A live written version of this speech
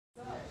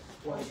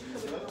Oh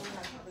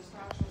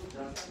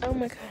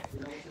my god.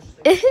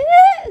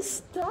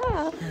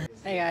 Stop.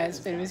 Hey guys,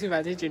 Famous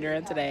Uvati Jr.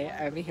 and today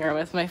I'm here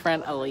with my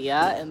friend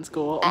Aaliyah in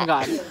school. Oh my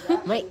god,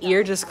 my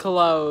ear just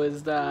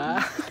closed.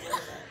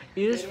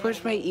 You just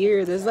pushed my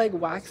ear. There's like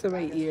wax in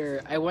my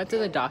ear. I went to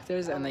the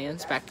doctors and they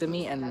inspected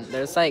me and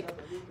there's like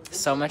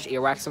so much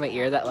earwax in my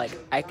ear that like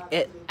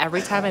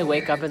every time I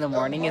wake up in the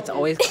morning it's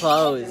always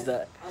closed.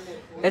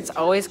 It's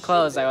always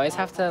closed. I always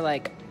have to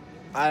like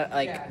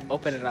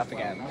open it up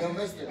again.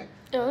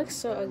 It looks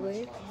so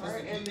ugly.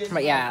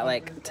 But yeah,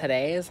 like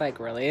today is like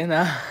really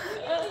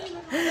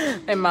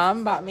my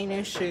mom bought me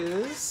new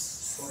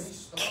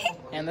shoes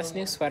and this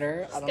new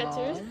sweater. I don't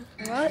know.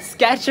 What?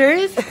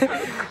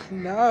 Skechers?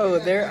 No,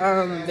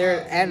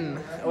 they're N.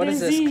 What is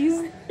this?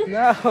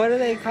 No, what are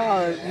they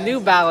called? New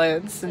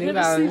Balance. New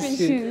Balance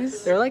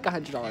shoes. They're like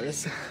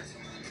 $100.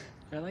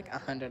 They're like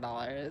 $100.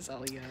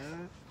 Aaliyah.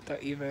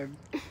 Don't even.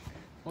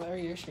 What are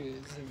your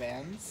shoes?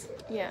 Vans?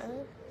 Yeah.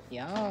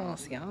 Y'all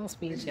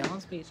speech.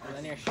 And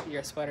then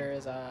your sweater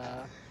is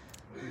that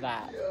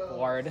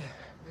Wardy.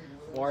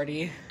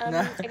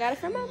 No. I got it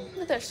from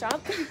the thrift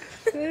shop.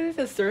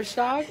 The thrift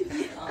shop?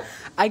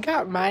 I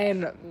got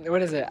mine.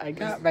 What is it? I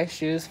got my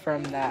shoes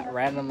from that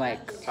random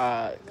like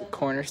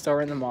corner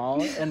store in the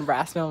mall in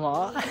Brassmill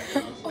Mall. Oh,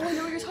 I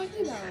know what you're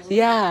talking about.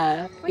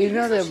 Yeah, you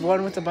know the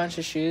one with a bunch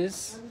of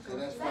shoes.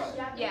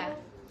 Yeah.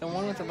 The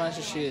one with a bunch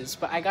of shoes.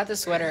 But I got the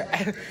sweater.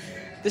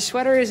 The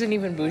sweater isn't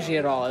even bougie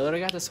at all. I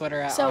literally got the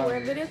sweater at So we're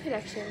in video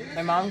production.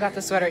 My mom got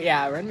the sweater.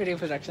 Yeah, we're in video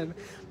production.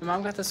 My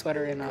mom got the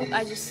sweater in.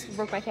 I just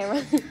broke my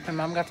camera. My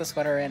mom got the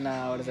sweater in.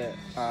 What is it?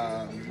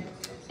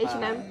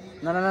 H&M.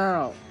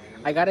 No.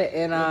 I got it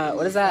in.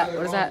 What is that?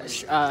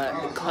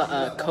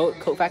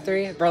 Coat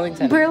Factory,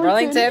 Burlington. I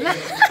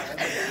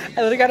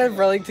literally got it in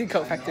Burlington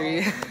Coat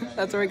Factory.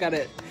 That's where I got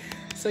it.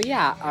 So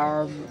yeah,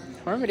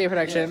 we're in video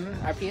production.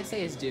 Our PSA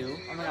is due.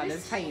 Oh my god,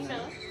 there's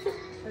Taina.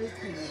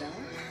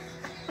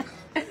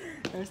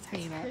 There's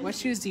Taina. What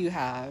shoes do you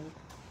have?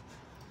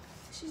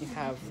 You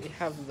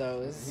have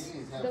those.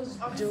 Those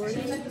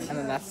Jordans. And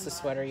then that's the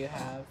sweater you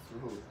have.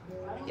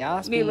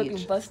 Yes, Me looking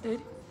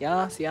busted.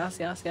 Yes. Yeah,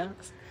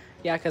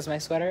 because my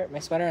sweater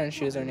and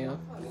shoes are new.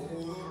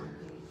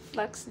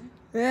 Flex.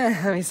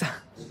 Yeah, let me stop.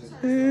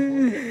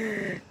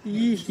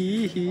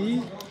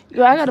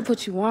 Yo, I gotta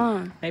put you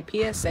on. My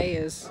PSA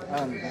is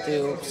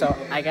due, so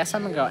I guess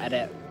I'm gonna go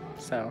edit.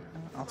 So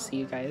I'll see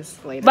you guys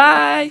later.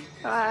 Bye.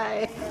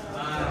 Bye.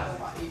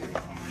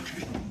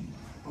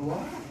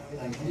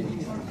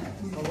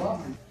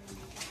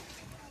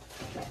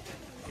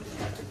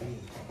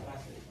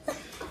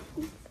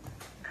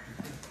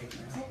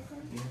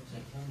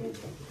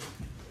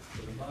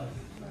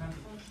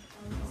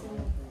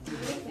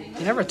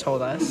 You never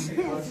told us.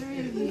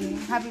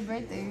 Happy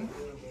birthday.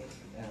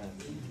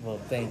 Well,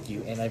 thank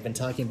you. And I've been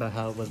talking about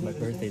how it was my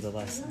birthday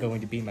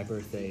going to be my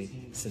birthday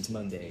since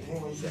Monday.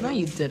 So. No,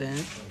 you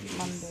didn't.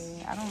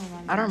 Monday. I don't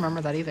remember. I don't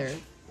remember that either.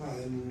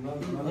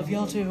 Love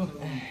y'all too.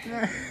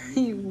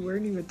 You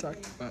weren't even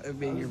talking about it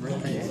being your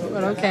birthday.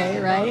 But okay,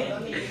 right?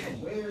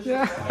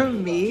 Yeah,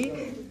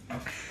 me?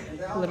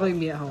 Literally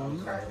me at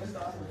home.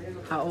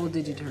 How old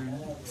did you turn?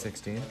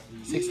 16.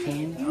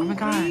 16? Oh my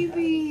god.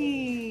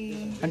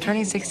 Baby. I'm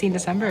turning 16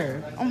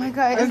 December. Oh my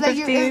god. I'm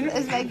 15.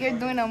 It's like you're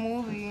doing a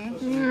movie.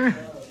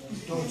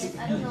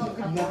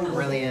 It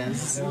really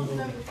is.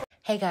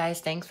 Hey guys,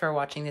 thanks for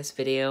watching this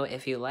video.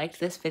 If you liked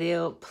this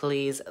video,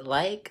 please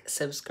like,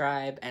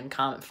 subscribe, and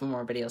comment for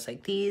more videos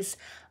like these.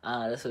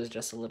 This was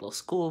just a little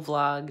school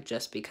vlog,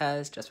 just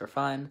for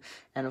fun.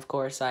 And of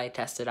course, I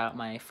tested out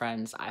my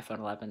friend's iPhone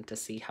 11 to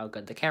see how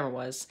good the camera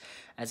was.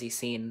 As you've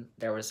seen,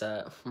 there was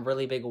a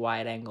really big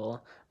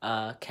wide-angle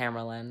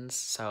camera lens,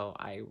 so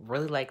I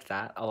really liked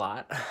that a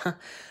lot.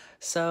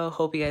 So,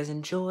 hope you guys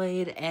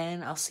enjoyed,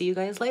 and I'll see you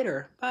guys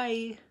later.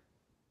 Bye!